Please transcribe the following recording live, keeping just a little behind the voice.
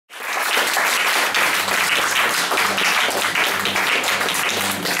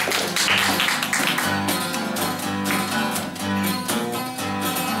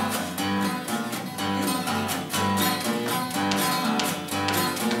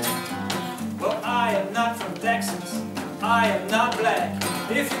I am not black.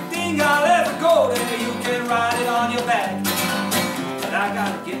 If you think I'll ever go there, you can ride it on your back. But I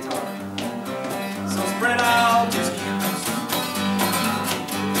got a guitar, so spread out your views.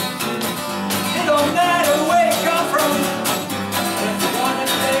 It don't matter where you come from, if you wanna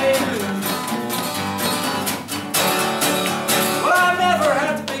play blues. Well, I never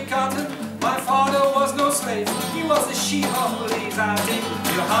had to pick cotton. My father was no slave. He was the sheep of police. I think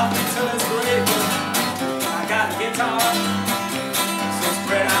you hunt me till it's grave. I got a guitar, so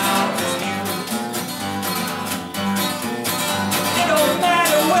spread out his views. It don't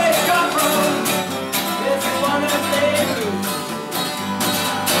matter where you come from, if you wanna play blues.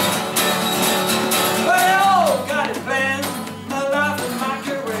 Well, they all got it planned, my life and my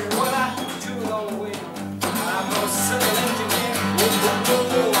career. Well, I threw it all away. I'm no civil engineer. Oh,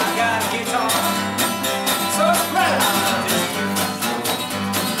 oh, oh, I got a guitar, so spread out his views.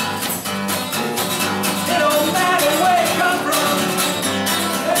 It don't matter where you come from,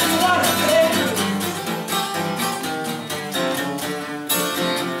 if you wanna play blues.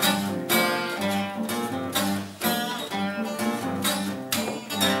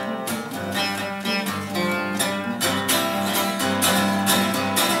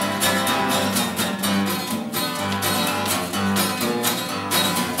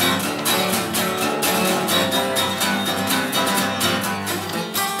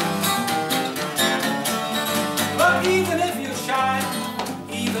 But even if you're shy,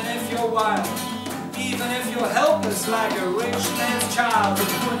 even if you're wild, even if you're helpless like a rich man's child,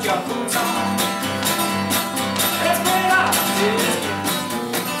 just put your boots on. Let's play it out.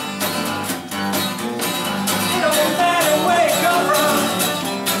 It don't matter where you come from,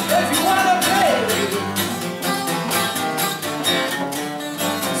 if you wanna play it.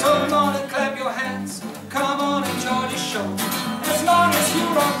 So come on and clap your hands, come on and join the show. As long as you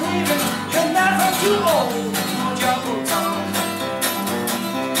are breathing, you're never too old. Put your boots on,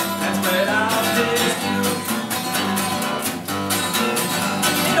 and spread out this view.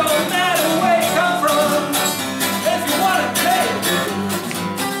 It don't matter where you come from, if you wanna play the blues.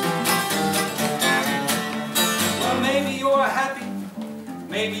 Well, maybe you're happy,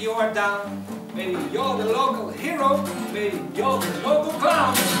 maybe you're down, maybe you're the local hero, maybe you're the local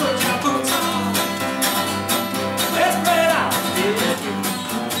clown. Just put your boots on.